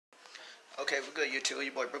Okay, we're good. YouTube,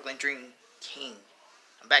 your boy Brooklyn Dream King.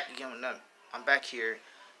 I'm back again. I'm back here.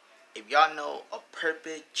 If y'all know a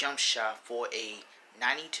perfect jump shot for a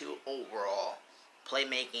 92 overall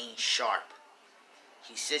playmaking sharp,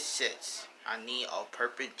 he 6'6". I need a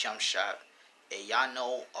perfect jump shot. If y'all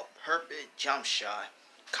know a perfect jump shot,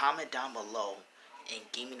 comment down below and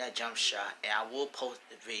give me that jump shot, and I will post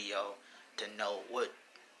the video to know what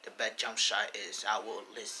the best jump shot is. I will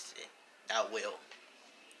list it. I will.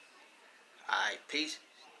 Alright, peace.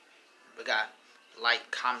 We got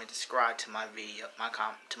like, comment, subscribe to my video,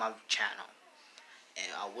 to my channel, and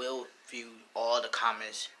I will view all the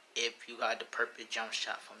comments if you got the perfect jump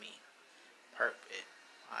shot for me. Perfect.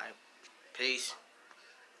 Alright, peace,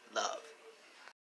 love.